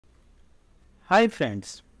Hi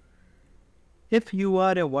friends, if you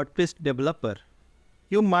are a WordPress developer,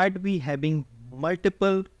 you might be having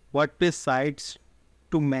multiple WordPress sites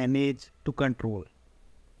to manage, to control.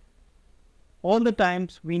 All the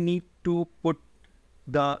times we need to put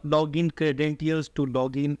the login credentials to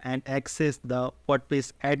log in and access the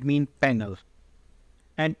WordPress admin panel.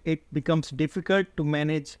 And it becomes difficult to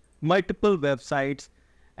manage multiple websites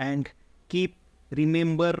and keep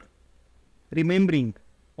remembering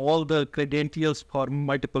all the credentials for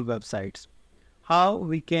multiple websites. How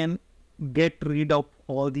we can get rid of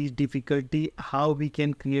all these difficulty, how we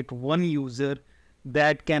can create one user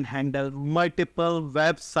that can handle multiple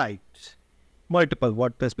websites, multiple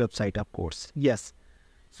WordPress website, of course. Yes.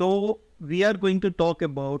 So we are going to talk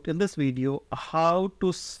about in this video how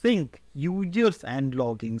to sync users and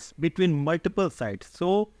logins between multiple sites.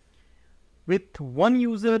 So with one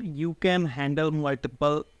user, you can handle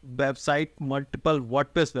multiple multiple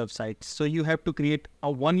WordPress websites. So you have to create a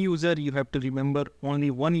one user, you have to remember only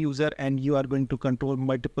one user, and you are going to control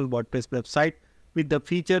multiple WordPress website with the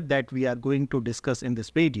feature that we are going to discuss in this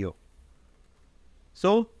video.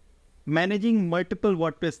 So managing multiple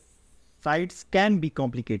WordPress sites can be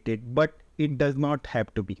complicated, but it does not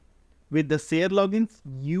have to be. With the share logins,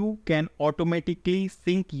 you can automatically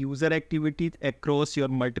sync user activities across your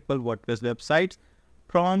multiple WordPress websites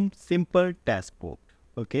from simple dashboard.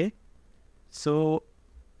 Okay. So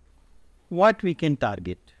what we can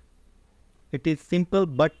target? It is simple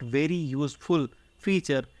but very useful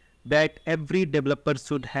feature that every developer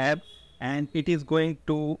should have, and it is going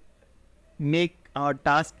to make our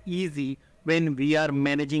task easy when we are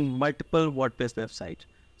managing multiple WordPress websites.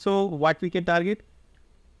 So what we can target?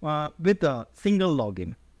 With a single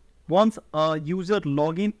login. Once a user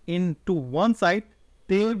login into one site,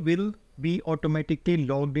 they will be automatically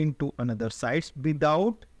logged into another site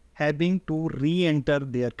without having to re-enter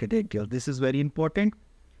their credentials. This is very important.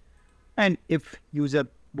 And if user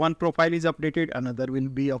one profile is updated, another will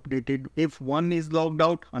be updated. If one is logged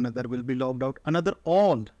out, another will be logged out. Another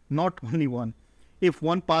all, not only one. If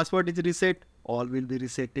one password is reset, all will be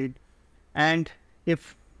resetted. And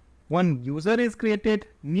if one user is created,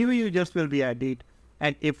 new users will be added,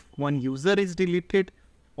 and if one user is deleted,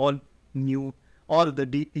 all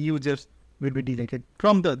the users will be deleted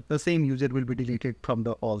from the same user will be deleted from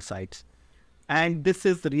the all sites. And this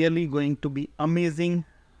is really going to be amazing.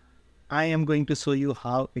 I am going to show you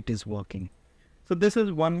how it is working. So this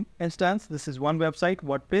is one instance, this is one website,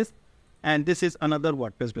 WordPress, and this is another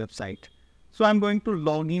WordPress website. So I'm going to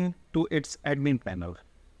log in to its admin panel.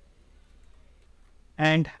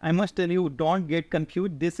 And I must tell you, don't get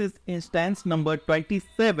confused. This is instance number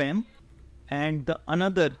 27 and the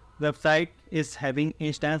another website is having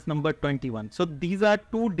instance number 21. So these are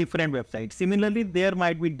two different websites. Similarly, there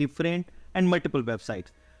might be different and multiple websites.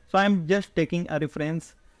 So I'm just taking a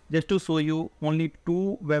reference just to show you only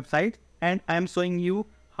two websites, and I'm showing you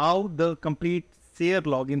how the complete share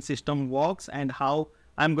login system works and how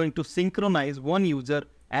I'm going to synchronize one user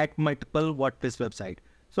at multiple WordPress website.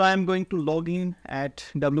 So I am going to log in at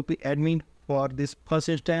WP admin for this first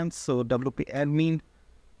instance. So WP admin,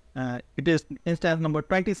 it is instance number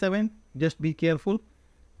 27. Just be careful.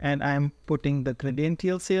 And I am putting the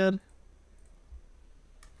credentials here.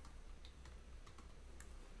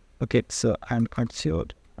 Okay, so I'm not sure.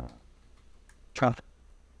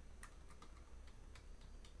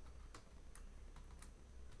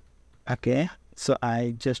 Okay, so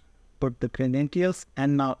I just put the credentials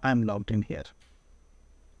and now I'm logged in here.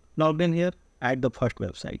 Logged in here at the first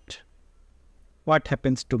website. What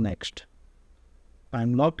happens to next?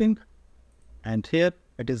 I'm logged in, and here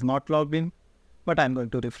it is not logged in, but I'm going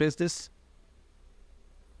to refresh this.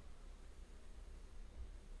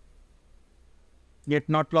 Yet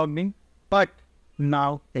not logged in, but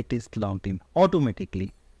now it is logged in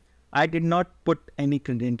automatically. I did not put any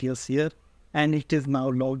credentials here, and it is now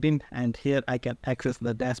logged in, and here I can access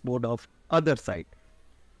the dashboard of other site.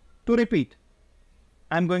 To repeat,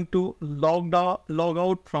 I'm going to log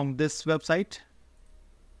out from this website.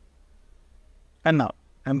 And now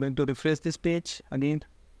I'm going to refresh this page again.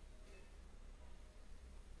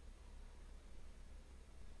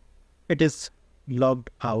 It is logged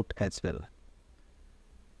out as well.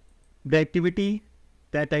 The activity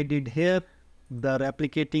that I did here, the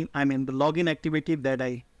login activity that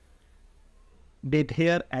I did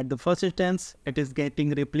here at the first instance, it is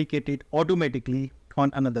getting replicated automatically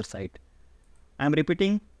on another site. I'm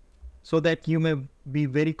repeating so that you may be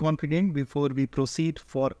very confident before we proceed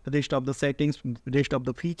for rest of the settings, rest of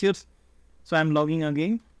the features. So I'm logging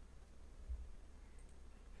again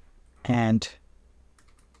and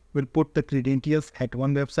we'll put the credentials at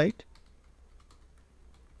one website.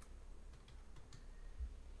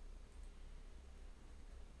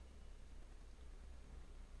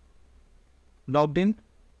 logged in.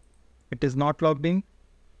 It is not logged in.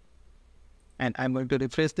 And I'm going to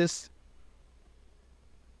refresh this.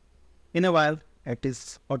 In a while, it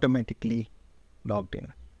is automatically logged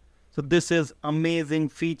in. So this is amazing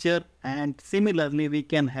feature, and similarly we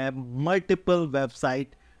can have multiple websites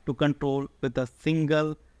to control with a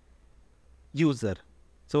single user.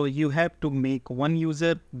 So you have to make one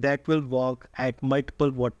user that will work at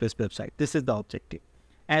multiple WordPress websites. This is the objective.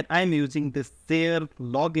 And I'm using this Share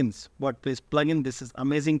Logins WordPress plugin. This is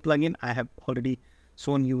amazing plugin. I have already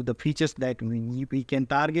shown you the features that we can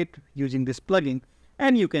target using this plugin.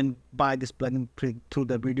 And you can buy this plugin through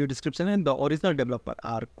the video description. And the original developer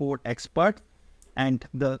are Code Expert. And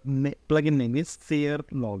the plugin name is Share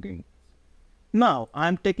Login. Now,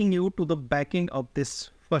 I'm taking you to the backend of this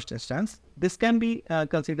first instance. This can be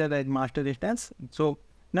considered as master instance. So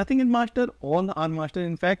nothing is master, all are master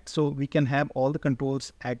in fact. So we can have all the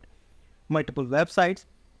controls at multiple websites.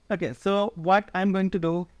 Okay, so what I'm going to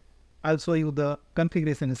do, I'll show you the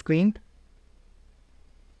configuration screen.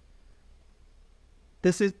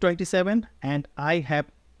 This is 27 and I have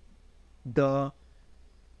the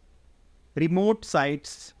remote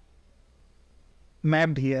sites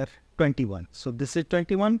mapped here 21. So this is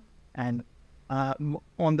 21 and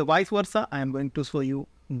on the vice versa, I am going to show you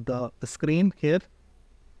the screen here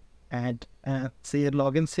and Share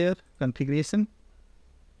Logins here, configuration.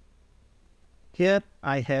 Here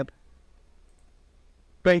I have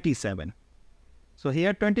 27. So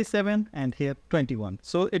here 27 and here 21.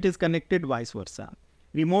 So it is connected vice versa.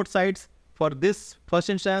 Remote sites for this first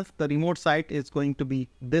instance, the remote site is going to be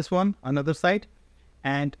this one, another site.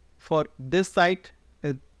 And for this site,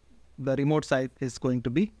 the remote site is going to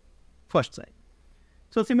be first site.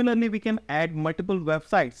 So similarly, we can add multiple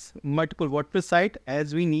websites, multiple WordPress sites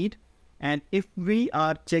as we need. And if we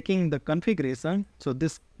are checking the configuration, so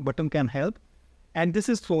this button can help. And this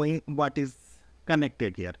is showing what is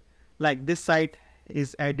connected here. Like this site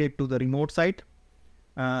is added to the remote site.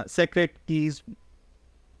 Secret keys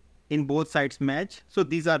in both sites match. So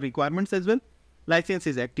these are requirements as well. License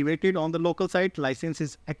is activated on the local site. License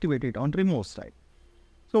is activated on remote site.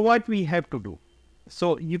 So what we have to do?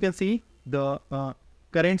 So you can see the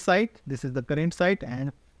current site. This is the current site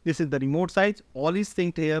and this is the remote site. All is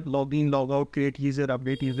synced here. Log in, log out, create user,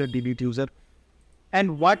 update user, delete user.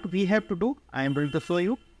 And what we have to do, I am going to show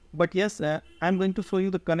you. But yes, I'm going to show you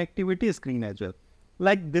the connectivity screen as well.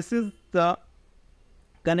 Like this is the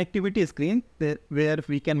connectivity screen where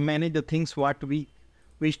we can manage the things what we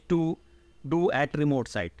wish to do at remote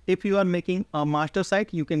site. If you are making a master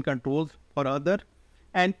site, you can control for other.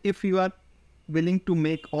 And if you are willing to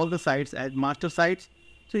make all the sites as master sites,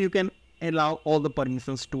 so you can allow all the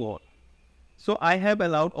permissions to all. So I have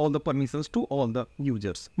allowed all the permissions to all the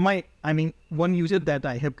users. One user that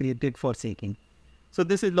I have created for syncing. So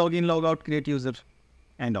this is login, log out, create user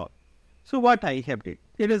and all. So what I have did,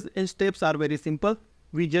 steps are very simple.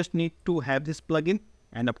 We just need to have this plugin.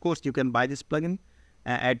 And of course you can buy this plugin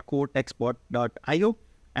at codeexpert.io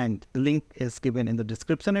and the link is given in the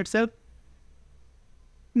description itself.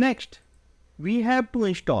 Next, we have to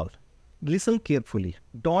install. Listen carefully.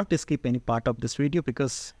 Don't skip any part of this video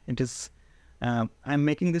because it is I'm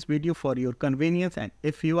making this video for your convenience, and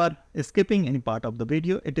if you are skipping any part of the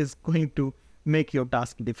video, it is going to make your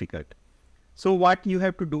task difficult. So what you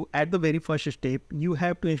have to do at the very first step, you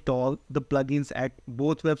have to install the plugins at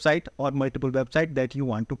both website or multiple website that you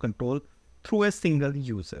want to control through a single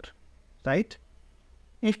user, right?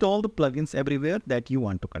 Install the plugins everywhere that you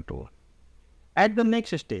want to control. At the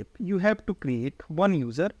next step, you have to create one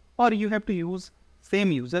user or you have to use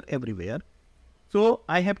same user everywhere. So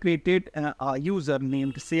I have created a user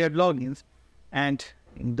named Shared Logins and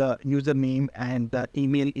the username and the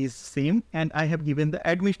email is same, and I have given the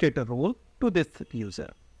administrator role to this user.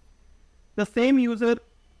 The same user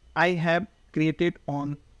I have created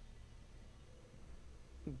on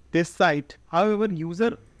this site. However,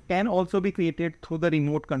 user can also be created through the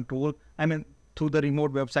remote control. Through the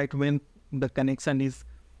remote website when the connection is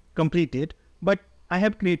completed, but I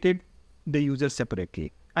have created the user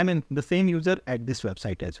separately. The same user at this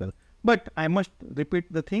website as well. But I must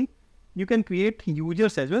repeat the thing. You can create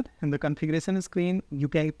users as well. In the configuration screen, you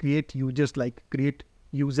can create users, like create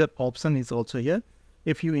user option is also here.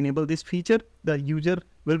 If you enable this feature, the user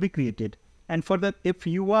will be created. And further, if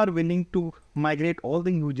you are willing to migrate all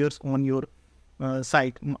the users on your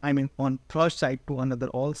site, on first site to another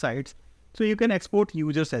all sites, so you can export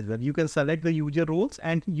users as well. You can select the user roles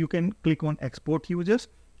and you can click on export users.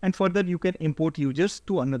 And further, you can import users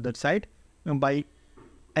to another site by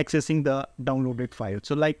accessing the downloaded file.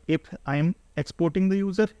 So like if I am exporting the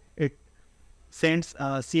user, it sends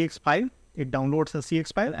a CX file, it downloads a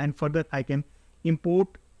CX file, and further I can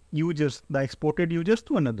import users, the exported users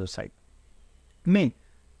to another site. Main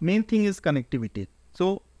thing is connectivity.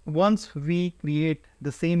 So once we create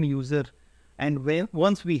the same user, and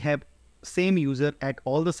once we have same user at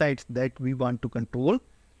all the sites that we want to control,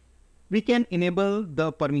 we can enable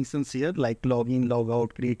the permissions here like login,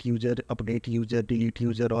 logout, create user, update user, delete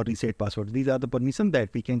user, or reset password. These are the permissions that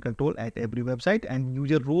we can control at every website, and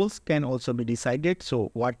user roles can also be decided.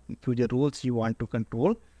 So what user roles you want to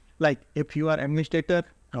control, like if you are administrator,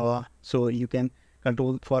 so you can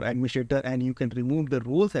control for administrator and you can remove the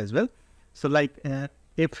roles as well. So like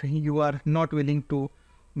if you are not willing to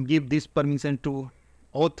give this permission to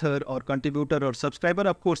author or contributor or subscriber,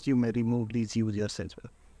 of course you may remove these users as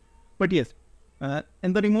well. But yes,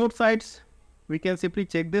 in the remote sites, we can simply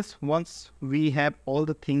check this once we have all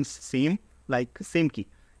the things same, like same key.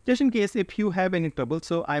 Just in case if you have any trouble,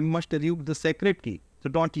 so I must remove the secret key. So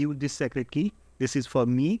don't use this secret key. This is for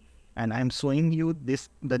me, and I'm showing you this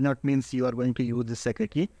does not means you are going to use the secret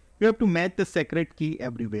key. You have to match the secret key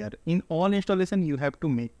everywhere. In all installation, you have to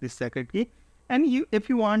make this secret key. And if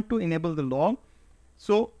you want to enable the log,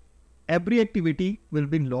 so every activity will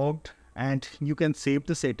be logged and you can save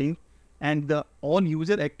the setting, and the all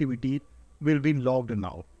user activity will be logged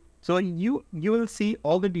now. So you will see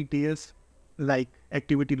all the details like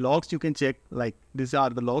activity logs. You can check like these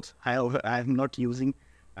are the logs. I am not using,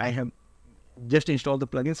 I have just installed the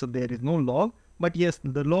plugin, so there is no log, but yes,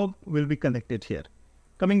 the log will be connected here.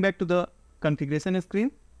 Coming back to the configuration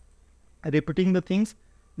screen, repeating the things.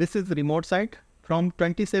 This is the remote site. From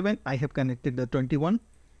 27, I have connected the 21,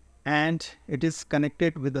 and it is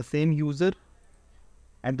connected with the same user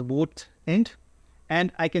at the both end,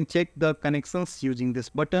 and I can check the connections using this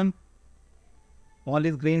button. All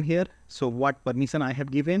is green here, so what permission I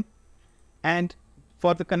have given. And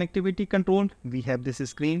for the connectivity control, we have this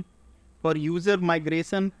screen. For user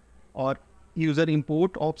migration or user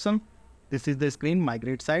import option, this is the screen,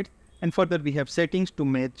 migrate site. And further we have settings to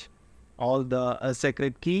match all the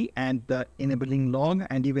secret key and the enabling log,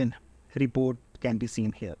 and even report can be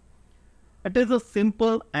seen here. It is a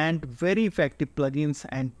simple and very effective plugins,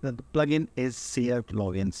 and the plugin is shared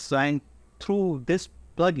logins. So, and through this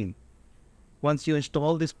plugin, once you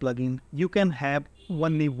install this plugin, you can have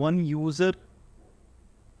only one user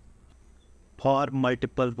for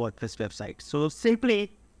multiple WordPress websites. So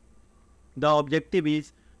simply, the objective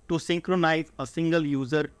is to synchronize a single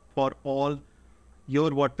user for all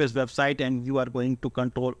your WordPress website, and you are going to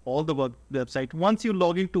control all the website. Once you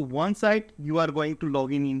log into one site, you are going to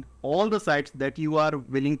log in all the sites that you are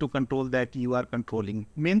willing to control, that you are controlling.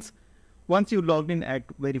 Means once you logged in at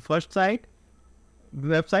very first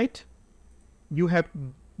website, you have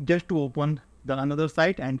just to open the another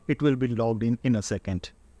site and it will be logged in a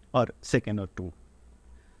second or two.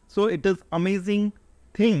 So it is amazing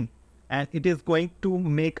thing, and it is going to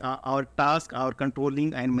make our task, our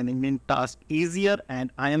controlling and management task easier,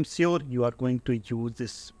 and I am sure you are going to use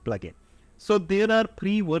this plugin. So there are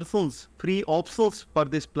free versions, free options for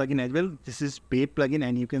this plugin as well. This is paid plugin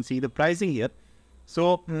and you can see the pricing here.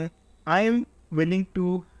 So I am willing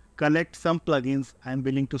to collect some plugins. I am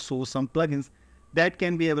willing to show some plugins that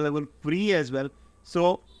can be available free as well.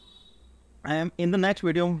 So I am in the next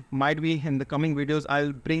video, might be in the coming videos,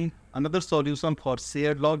 I'll bring another solution for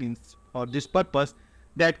shared logins for this purpose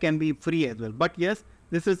that can be free as well. But yes,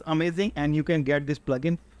 this is amazing, and you can get this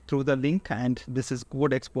plugin through the link, and this is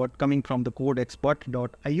code export coming from the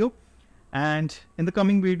codeexport.io. And in the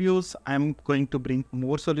coming videos, I'm going to bring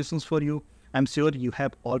more solutions for you. I'm sure you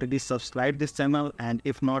have already subscribed this channel, and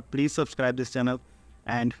if not, please subscribe this channel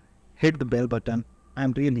and hit the bell button.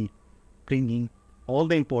 I'm really bringing all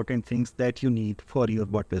the important things that you need for your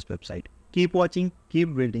WordPress website. Keep watching,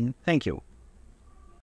 keep building. Thank you.